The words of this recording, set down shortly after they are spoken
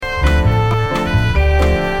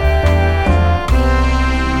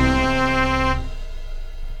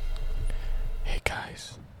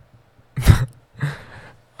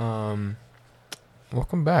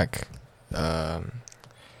welcome back. Um,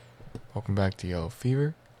 Welcome back to Yellow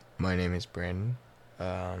Fever. My name is Brandon.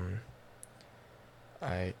 I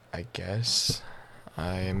guess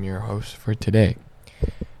I am your host for today.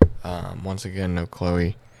 Once again, no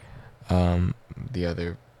Chloe, the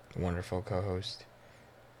other wonderful co-host.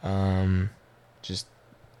 Just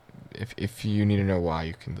if you need to know why,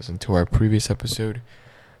 you can listen to our previous episode.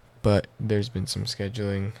 But there's been some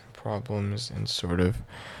scheduling problems and sort of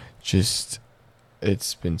just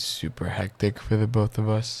it's been super hectic for the both of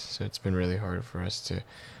us, so it's been really hard for us to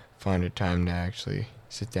find a time to actually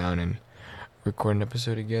sit down and record an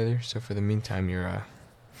episode together. So for the meantime, you're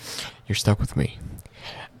stuck with me.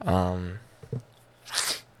 And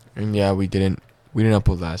yeah, we didn't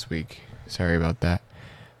upload last week. Sorry about that.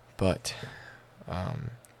 But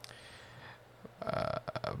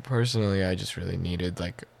personally, I just really needed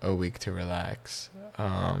like a week to relax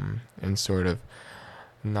and sort of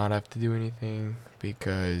not have to do anything,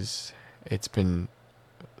 because it's been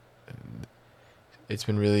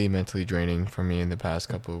really mentally draining for me in the past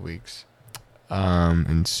couple of weeks,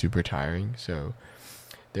 and super tiring. So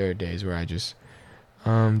there are days where I just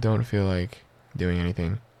don't feel like doing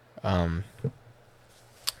anything.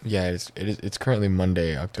 It's currently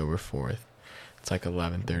Monday, October 4th. It's like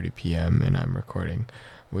 11:30 p.m. and I'm recording,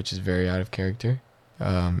 which is very out of character.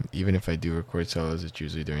 Even if I do record solos, it's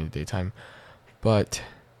usually during the daytime. But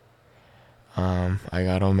I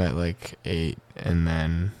got home at like 8, and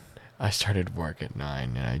then I started work at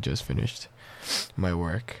 9, and I just finished my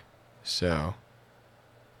work. So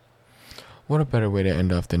what a better way to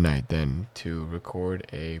end off the night than to record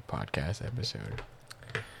a podcast episode.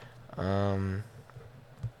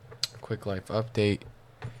 Quick life update.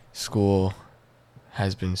 School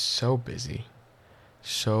has been so busy.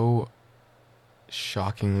 So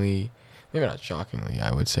shockingly, maybe not shockingly,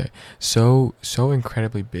 I would say, so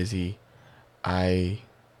incredibly busy. I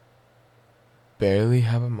barely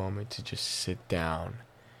have a moment to just sit down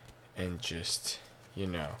and just,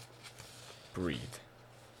 breathe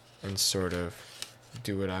and sort of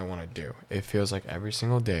do what I want to do. It feels like every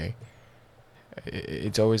single day,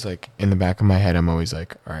 it's always like in the back of my head, I'm always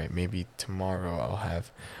like, all right, maybe tomorrow I'll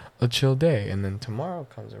have a chill day. And then tomorrow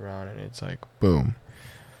comes around and it's like, boom,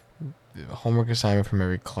 a homework assignment from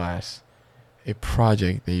every class, a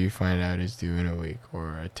project that you find out is due in a week,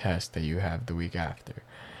 or a test that you have the week after.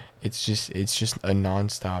 It's just a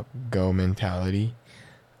non-stop go mentality.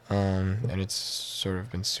 And it's sort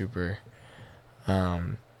of been super,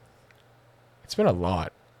 it's been a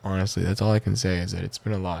lot, honestly. That's all I can say, is that it's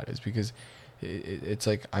been a lot. It's because it's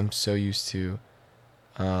like I'm so used to,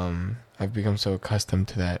 I've become so accustomed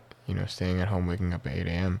to that, staying at home, waking up at 8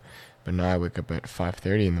 a.m. But now I wake up at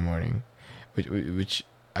 5:30 in the morning, which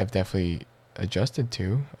I've definitely adjusted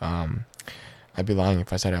to. I'd be lying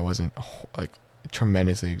if I said I wasn't like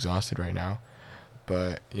tremendously exhausted right now,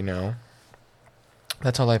 but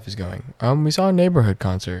that's how life is going. We saw a neighborhood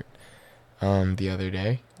concert the other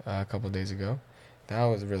day, a couple of days ago. That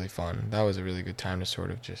was really fun. That was a really good time to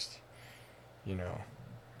sort of just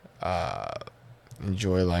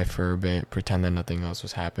enjoy life for a bit, pretend that nothing else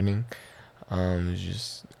was happening. It was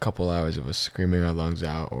just a couple hours of us screaming our lungs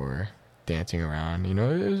out or dancing around.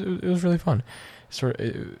 It was really fun.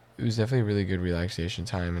 It was definitely a really good relaxation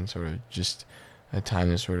time, and sort of just a time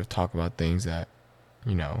to sort of talk about things that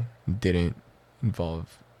didn't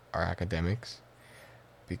involve our academics,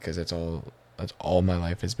 because that's all my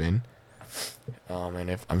life has been. And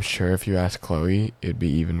if you ask Chloe, it'd be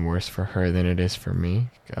even worse for her than it is for me.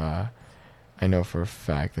 I know for a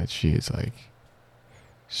fact that she is like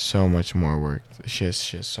so much more work. She has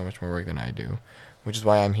so much more work than I do, which is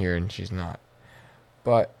why I'm here and she's not.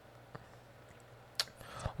 But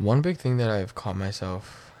one big thing that I've caught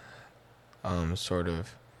myself sort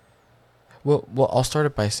of, well, I'll start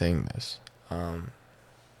it by saying this.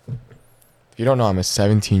 If you don't know, I'm a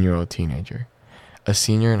 17-year-old teenager, a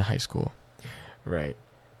senior in high school, right?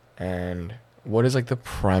 And what is like the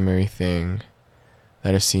primary thing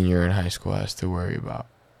that a senior in high school has to worry about?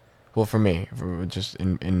 Well, for me, just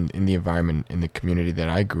in the environment, in the community that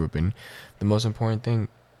I grew up in, the most important thing,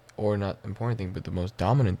 or not important thing, but the most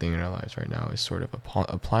dominant thing in our lives right now is sort of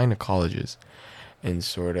applying to colleges and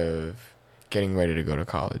sort of getting ready to go to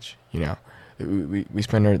college. We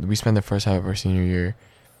spend the first half of our senior year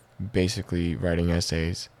basically writing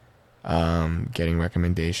essays, getting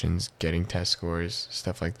recommendations, getting test scores,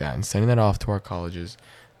 stuff like that, and sending that off to our colleges,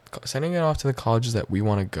 sending it off to the colleges that we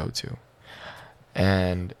want to go to.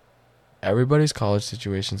 And everybody's college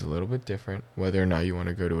situation is a little bit different, whether or not you want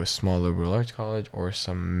to go to a small liberal arts college or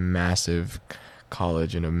some massive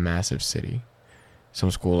college in a massive city.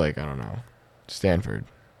 Some school like, I don't know, Stanford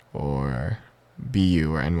or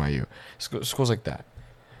BU or NYU, schools like that.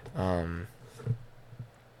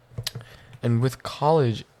 And with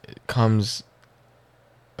college comes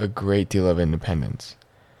a great deal of independence,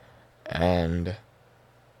 and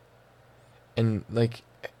like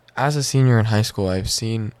as a senior in high school, I've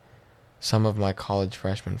seen some of my college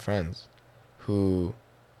freshman friends who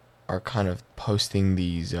are kind of posting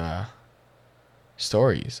these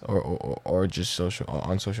stories or just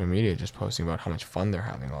on social media, just posting about how much fun they're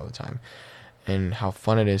having all the time, and how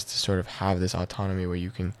fun it is to sort of have this autonomy where you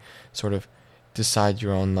can sort of decide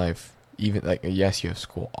your own life. Even like, yes, you have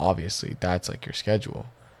school, obviously that's like your schedule,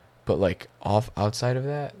 but like outside of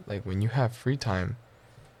that, like when you have free time,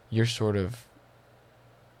 you're sort of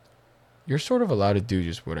allowed to do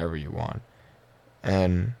just whatever you want.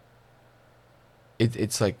 And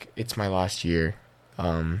it's like, it's my last year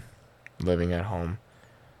living at home,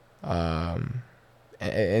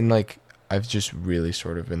 and like I've just really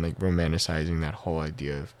sort of been like romanticizing that whole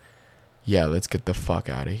idea of, yeah, let's get the fuck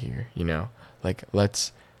out of here, like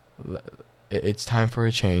it's time for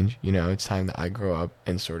a change, it's time that I grow up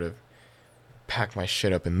and sort of pack my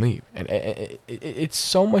shit up and leave. And it's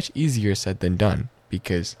so much easier said than done,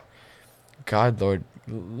 because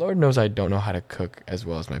Lord knows I don't know how to cook as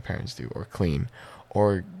well as my parents do, or clean,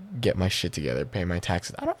 or get my shit together, pay my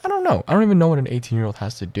taxes. I don't know. I don't even know what an 18-year-old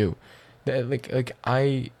has to do. Like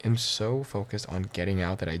I am so focused on getting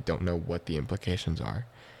out that I don't know what the implications are.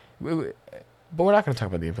 But we're not going to talk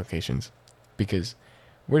about the implications, because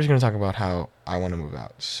we're just going to talk about how I want to move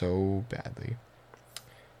out so badly.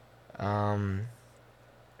 I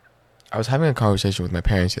was having a conversation with my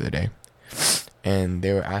parents the other day, and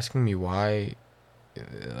they were asking me why,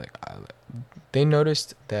 they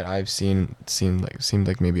noticed that I've seemed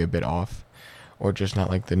like maybe a bit off, or just not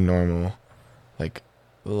like the normal, like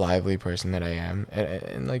lively person that I am,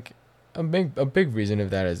 and like a big reason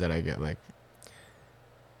of that is that I get like,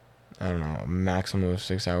 I don't know, a maximum of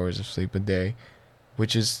 6 hours of sleep a day,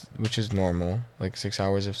 which is normal. Like 6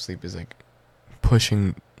 hours of sleep is like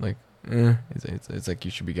pushing, like it's like you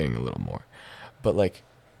should be getting a little more, but like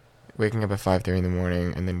waking up at 5:30 in the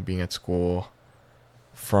morning and then being at school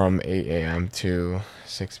from 8 a.m. to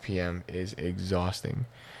 6 p.m. is exhausting.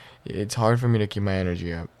 It's hard for me to keep my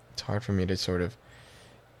energy up. It's hard for me to sort of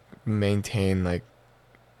maintain like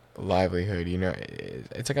livelihood.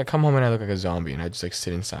 It's like I come home and I look like a zombie, and I just like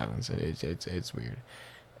sit in silence. It's weird.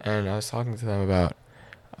 And I was talking to them about,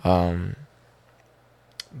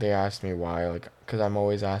 they asked me why, like, because I'm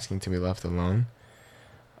always asking to be left alone.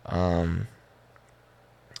 And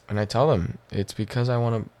I tell them it's because I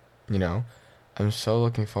want to, I'm so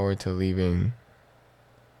looking forward to leaving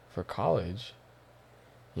for college,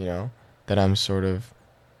 that I'm sort of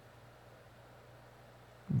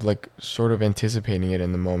anticipating it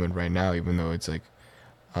in the moment right now, even though it's like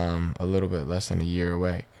a little bit less than a year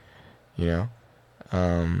away,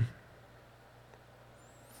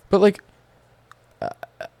 but like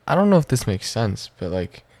I don't know if this makes sense, but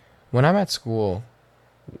like when I'm at school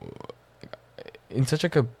in such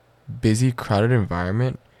like a busy, crowded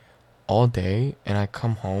environment all day, and I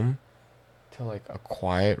come home to like a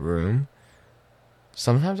quiet room,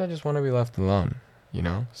 sometimes I just want to be left alone,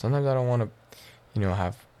 sometimes I don't want to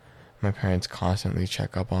have my parents constantly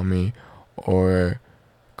check up on me, or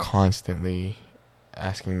constantly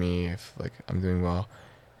asking me if like I'm doing well.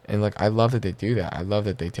 And like I love that they do that. I love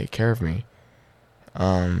that they take care of me.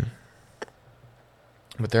 But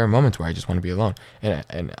there are moments where I just want to be alone.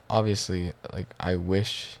 And obviously, like I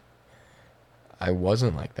wish I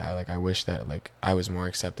wasn't like that. Like I wish that like I was more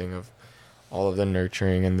accepting of all of the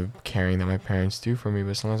nurturing and the caring that my parents do for me,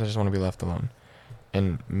 but sometimes I just want to be left alone.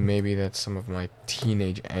 And maybe that's some of my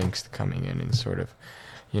teenage angst coming in and sort of,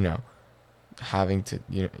 having to,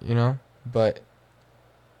 but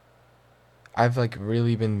I've like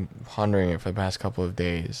really been pondering it for the past couple of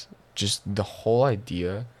days. Just the whole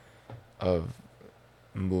idea of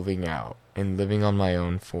moving out and living on my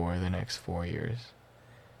own for the next 4 years.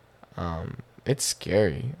 It's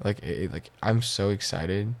scary. Like, I'm so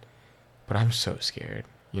excited, but I'm so scared,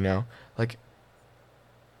 like,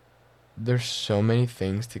 there's so many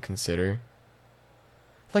things to consider.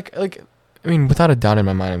 Like, I mean, without a doubt in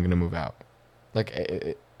my mind, I'm gonna move out. Like,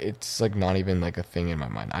 it's like not even like a thing in my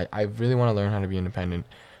mind. I really want to learn how to be independent.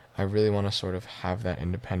 I really want to sort of have that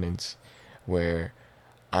independence where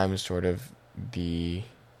I'm sort of the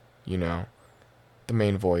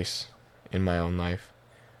main voice in my own life.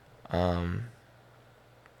 And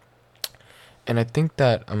I think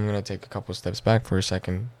that I'm gonna take a couple steps back for a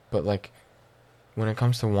second, but like when it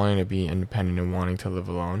comes to wanting to be independent and wanting to live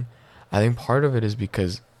alone, I think part of it is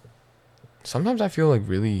because sometimes I feel like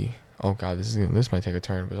really oh god, this might take a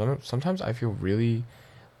turn, but sometimes I feel really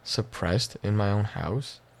suppressed in my own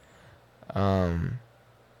house. Um,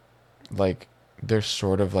 like there's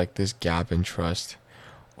sort of like this gap in trust,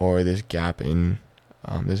 or this gap in,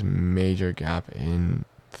 this major gap in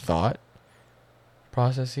thought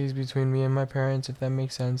processes between me and my parents, if that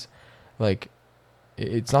makes sense. Like,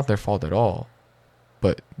 it's not their fault at all,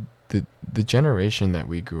 but the generation that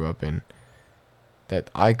we grew up in, that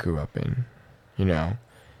I grew up in, you know,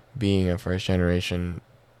 being a first generation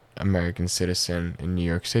American citizen in New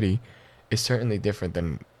York City, is certainly different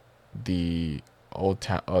than the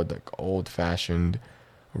like old fashioned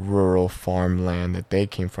rural farmland that they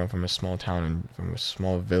came from a small town and from a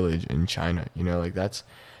small village in China. You know, like that's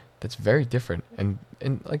very different. And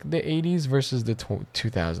like the 80s versus the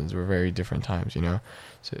 2000s were very different times. You know,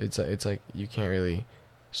 so it's like you can't really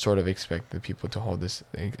sort of expect the people to hold this,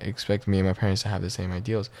 expect me and my parents to have the same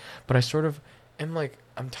ideals. But I sort of am like,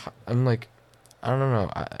 I'm like, I don't know.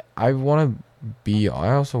 I want to be.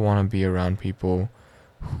 I also want to be around people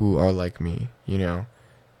who are like me. You know,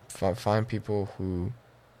 find people who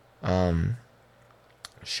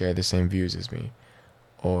share the same views as me,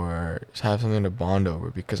 or have something to bond over.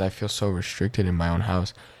 Because I feel so restricted in my own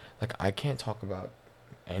house. Like I can't talk about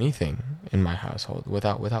anything in my household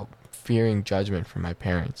without fearing judgment from my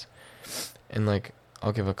parents. And like,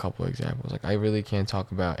 I'll give a couple examples. Like I really can't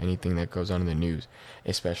talk about anything that goes on in the news,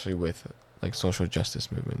 especially with like social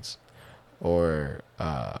justice movements or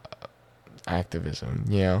activism,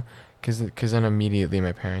 you know, because then immediately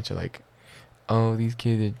my parents are like, oh, these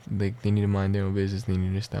kids are, like, they need to mind their own business, they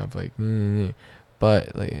need to stop, like,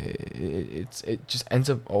 but like it just ends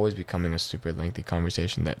up always becoming a super lengthy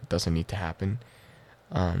conversation that doesn't need to happen.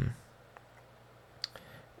 um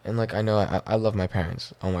and like, I know I love my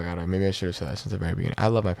parents. Oh my god, maybe I should have said that since the very beginning. I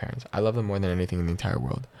love my parents. I love them more than anything in the entire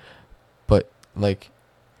world. But like,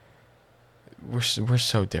 we're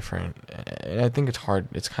so different, and I think it's hard.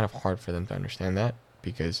 It's kind of hard for them to understand that,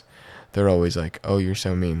 because they're always like, "Oh, you're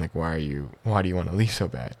so mean. Like, why do you want to leave so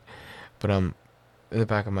bad?" But in the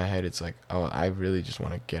back of my head, it's like, "Oh, I really just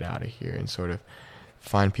want to get out of here and sort of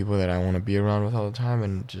find people that I want to be around with all the time,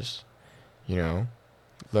 and just, you know,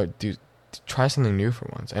 try something new for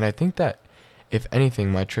once." And I think that, if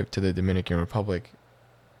anything, my trip to the Dominican Republic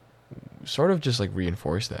sort of just like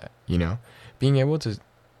reinforced that. You know, being able to,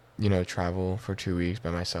 you know, travel for 2 weeks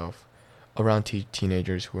by myself around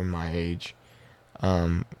teenagers who were my age,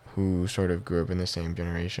 who sort of grew up in the same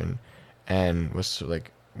generation, and was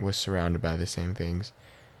surrounded by the same things.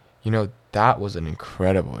 You know, that was an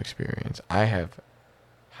incredible experience. I have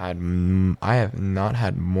not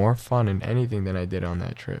had more fun in anything than I did on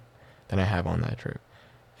that trip, than I have on that trip.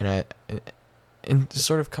 And and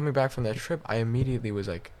sort of coming back from that trip, I immediately was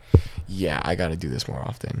like, yeah, I got to do this more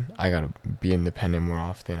often. I got to be independent more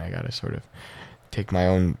often. I got to sort of make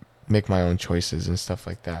my own choices and stuff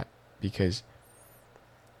like that. Because,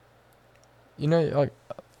 you know, like,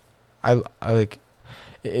 I like,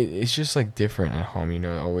 it's just like different at home, you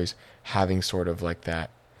know, always having sort of like that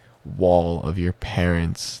wall of your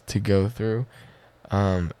parents to go through.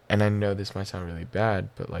 And I know this might sound really bad,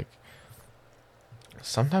 but like,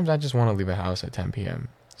 sometimes I just want to leave a house at 10 p.m.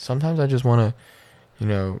 Sometimes I just want to, you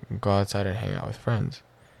know, go outside and hang out with friends.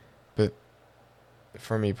 But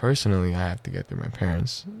for me personally, I have to get through my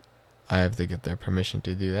parents. I have to get their permission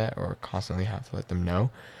to do that, or constantly have to let them know.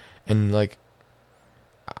 And like,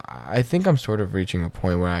 I think I'm sort of reaching a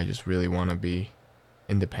point where I just really want to be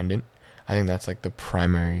independent. I think that's like the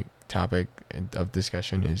primary topic of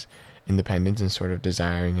discussion, is independence and sort of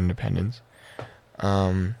desiring independence.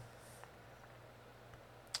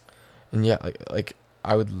 And yeah, like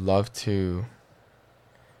I would love to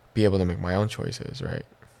be able to make my own choices, right?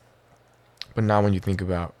 But now when you think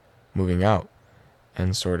about moving out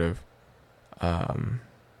and sort of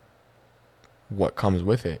what comes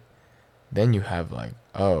with it, then you have like,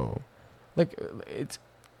 oh, like, it's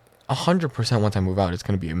 100% once I move out, it's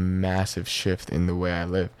going to be a massive shift in the way I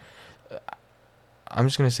live. I'm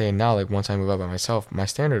just going to say now, like, once I move out by myself, my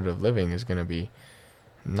standard of living is going to be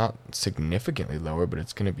not significantly lower, but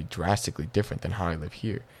it's going to be drastically different than how I live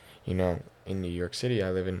here. You know, in New York City,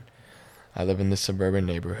 I live in this suburban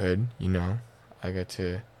neighborhood, you know. I get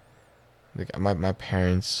to, like, my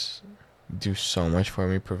parents do so much for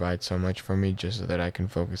me, provide so much for me, just so that I can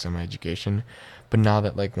focus on my education. But now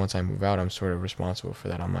that, like, once I move out, I'm sort of responsible for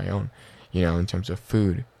that on my own, you know, in terms of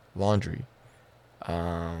food, laundry,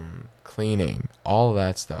 cleaning, all of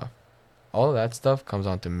that stuff. All of that stuff comes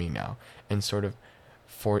onto me now, and sort of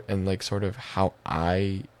sort of how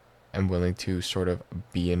I am willing to sort of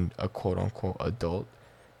be a quote unquote adult,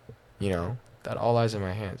 you know, that all lies in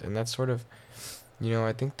my hands. And that's sort of, you know,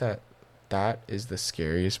 I think that that is the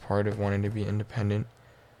scariest part of wanting to be independent,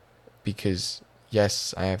 because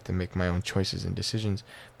yes, I have to make my own choices and decisions,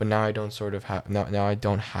 but now I don't sort of have now I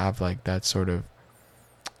don't have like that sort of,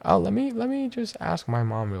 oh, let me just ask my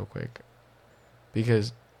mom real quick,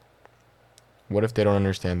 because what if they don't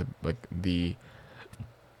understand the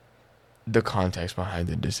context behind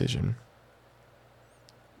the decision?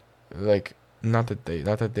 Like, not that they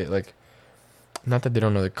don't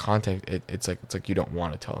know the context. It's like you don't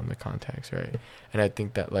want to tell them the context, right? And I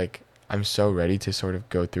think that, like, I'm so ready to sort of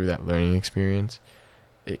go through that learning experience.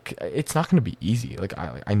 It's not gonna be easy. Like,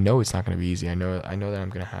 I know it's not gonna be easy. I know that I'm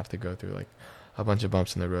gonna have to go through like a bunch of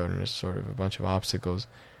bumps in the road and just sort of a bunch of obstacles,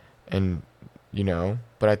 and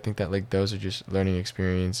But I think that, like, those are just learning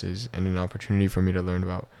experiences and an opportunity for me to learn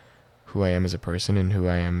about who I am as a person and who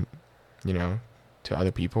I am, to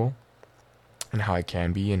other people, and how I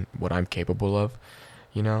can be and what I'm capable of,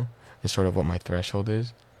 and sort of what my threshold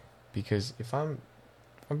is. Because if I'm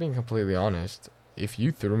being completely honest, if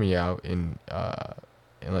you threw me out in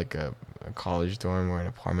like a college dorm or an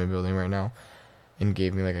apartment building right now and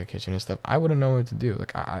gave me like a kitchen and stuff, I wouldn't know what to do.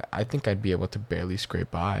 Like, I think I'd be able to barely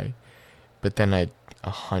scrape by, but then I'd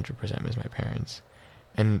 100% miss my parents.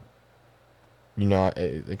 And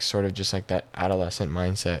like, sort of just like that adolescent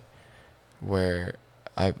mindset where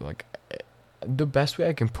I like, the best way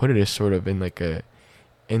I can put it is sort of in the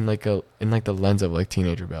lens of like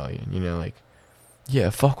teenage rebellion, like, yeah,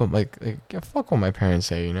 fuck what my parents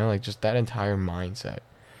say, like, just that entire mindset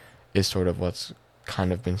is sort of what's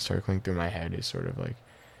kind of been circling through my head, is sort of like,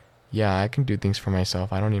 yeah, I can do things for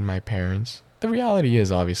myself. I don't need my parents. The reality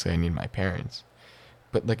is, obviously, I need my parents.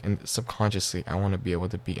 But, like, subconsciously, I want to be able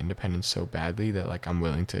to be independent so badly that, like, I'm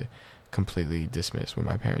willing to completely dismiss what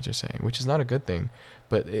my parents are saying, which is not a good thing.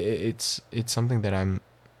 But it's something that I'm,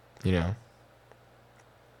 something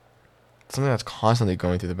that's constantly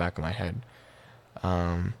going through the back of my head.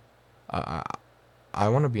 I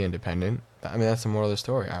want to be independent. I mean, that's the moral of the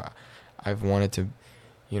story. I've wanted to,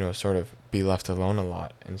 sort of be left alone a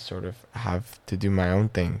lot and sort of have to do my own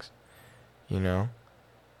things, and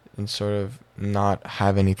sort of not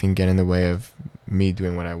have anything get in the way of me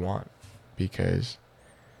doing what I want. Because,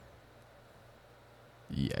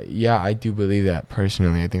 yeah, I do believe that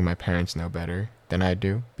personally. I think my parents know better than I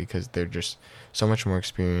do, because they're just so much more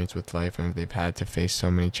experienced with life, and they've had to face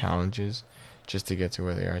so many challenges just to get to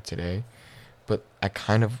where they are today. But I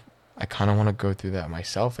kind of want to go through that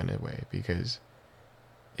myself in a way, because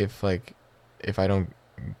if I don't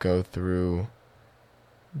go through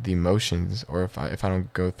the emotions, or if I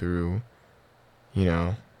don't go through,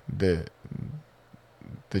 the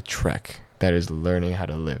trek that is learning how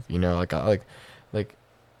to live, like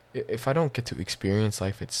if I don't get to experience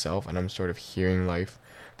life itself, and I'm sort of hearing life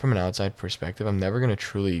from an outside perspective, I'm never gonna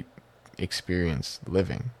truly experience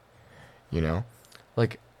living,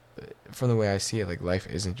 like, from the way I see it, like, life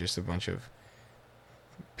isn't just a bunch of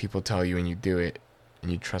people tell you and you do it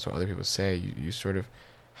and you trust what other people say. You sort of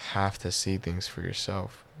have to see things for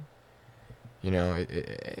yourself.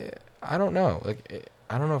 I don't know. Like,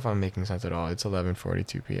 I don't know if I'm making sense at all. It's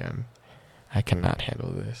 11:42 p.m. I cannot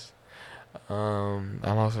handle this. I'm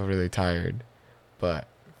also really tired, but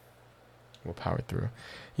we'll power through.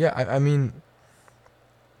 Yeah, I mean,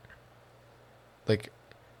 like,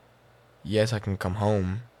 yes, I can come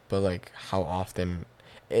home, but, like, how often?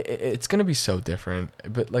 It's gonna be so different.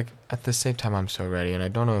 But, like, at the same time, I'm so ready, and I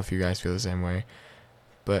don't know if you guys feel the same way,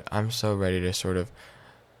 but I'm so ready to sort of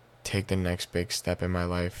take the next big step in my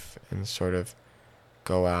life and sort of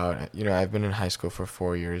go out. I've been in high school for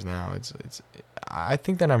 4 years now. I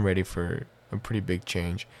think that I'm ready for a pretty big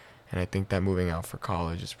change, and I think that moving out for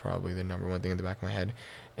college is probably the number one thing in the back of my head.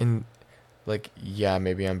 And, like, yeah,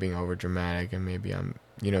 maybe I'm being over dramatic, and maybe I'm,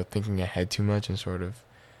 thinking ahead too much, and sort of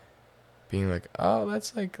being like, oh,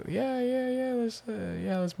 let's, like, let's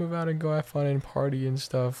move out and go have fun and party and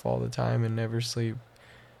stuff all the time and never sleep.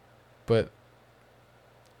 But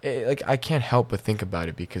like, I can't help but think about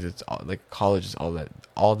it, because it's all, like, college is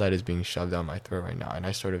all that is being shoved down my throat right now, and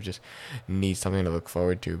I sort of just need something to look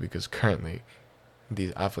forward to, because currently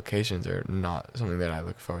these applications are not something that I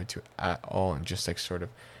look forward to at all, and just, like, sort of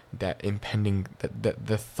that impending,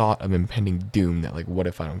 the thought of impending doom, that, like, what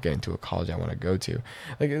if I don't get into a college I want to go to?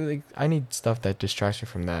 Like I need stuff that distracts me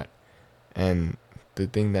from that, and the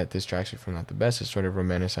thing that distracts me from that the best is sort of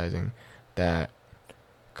romanticizing that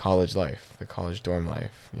college life, the college dorm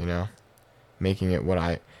life, making it what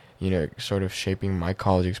I, sort of shaping my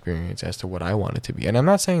college experience as to what I want it to be. And I'm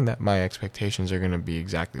not saying that my expectations are going to be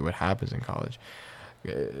exactly what happens in college.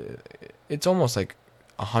 It's almost like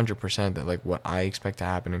 100% that, like, what I expect to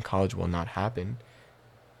happen in college will not happen.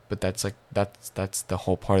 but that's the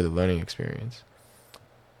whole part of the learning experience.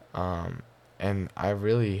 And I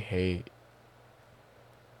really hate,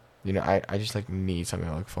 I just like need something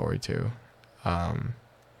to look forward to,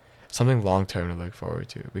 something long term to look forward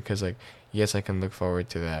to, because like, yes, I can look forward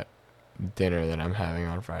to that dinner that I'm having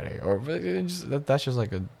on Friday, or that's just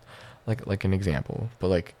like an example, but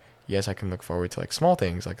like, yes, I can look forward to like small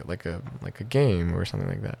things, like a game or something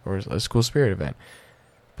like that, or a school spirit event,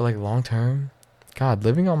 but like long term, God,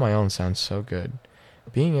 living on my own sounds so good.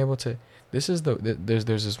 Being able to, there's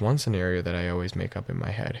this one scenario that I always make up in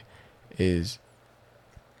my head, is,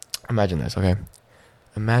 imagine this, okay?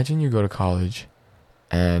 Imagine you go to college,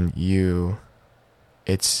 and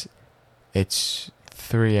it's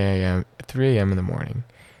 3 a.m. in the morning,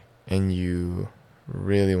 and you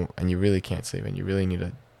really can't sleep, and you really need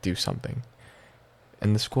to do something,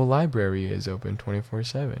 and the school library is open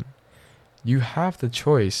 24/7. You have the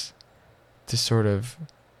choice to sort of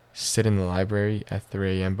sit in the library at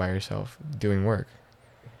 3 a.m. by yourself doing work.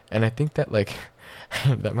 And I think that, like,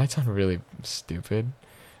 that might sound really stupid,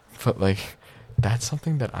 but like, that's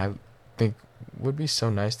something that I think would be so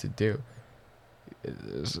nice to do.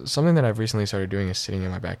 Something that I've recently started doing is sitting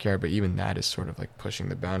in my backyard, but even that is sort of like pushing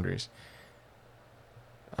the boundaries.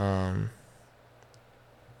 And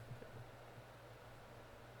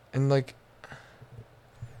like,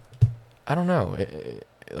 I don't know,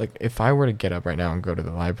 like, if I were to get up right now and go to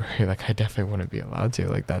the library, like, I definitely wouldn't be allowed to.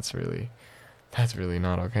 Like, that's really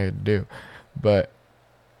not okay to do. But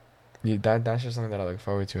that's just something that I look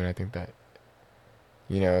forward to, and I think that,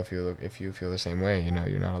 if you feel the same way,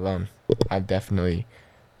 you're not alone. I definitely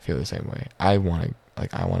feel the same way. I want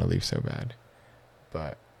to leave so bad.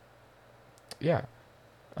 But yeah,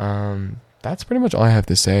 that's pretty much all I have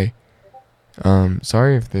to say.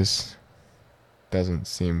 Sorry if this doesn't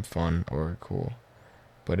seem fun or cool,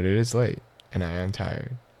 but it is late and I am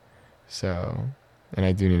tired. So, and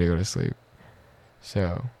I do need to go to sleep.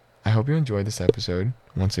 So, I hope you enjoyed this episode.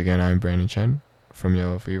 Once again, I'm Brandon Chen from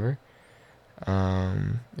Yellow Fever.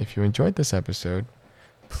 If you enjoyed this episode,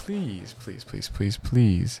 please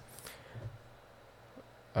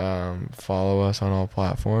follow us on all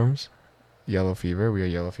platforms. Yellow Fever. We are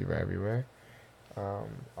Yellow Fever everywhere.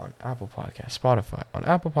 On Apple Podcasts, Spotify. On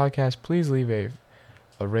Apple Podcasts, please leave a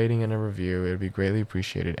rating and a review. It would be greatly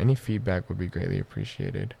appreciated. Any feedback would be greatly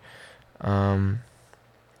appreciated. Follow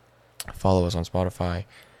us on Spotify.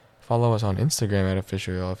 Follow us on Instagram at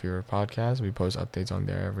Official Yellow Fever Podcast. We post updates on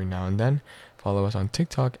there every now and then. Follow us on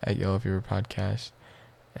TikTok at Yellow Fever Podcast.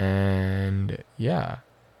 And yeah.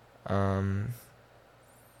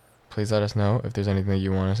 Please let us know if there's anything that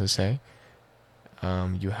you want us to say.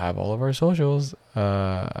 You have all of our socials.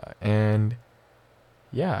 And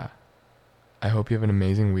yeah. I hope you have an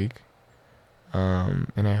amazing week. And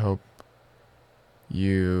I hope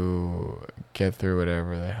you get through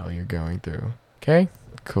whatever the hell you're going through. Okay?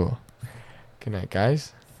 Cool. Good night,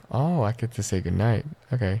 guys. Oh, I get to say good night.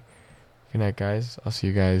 Okay. Good night, guys. I'll see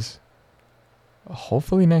you guys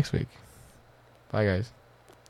hopefully next week. Bye, guys.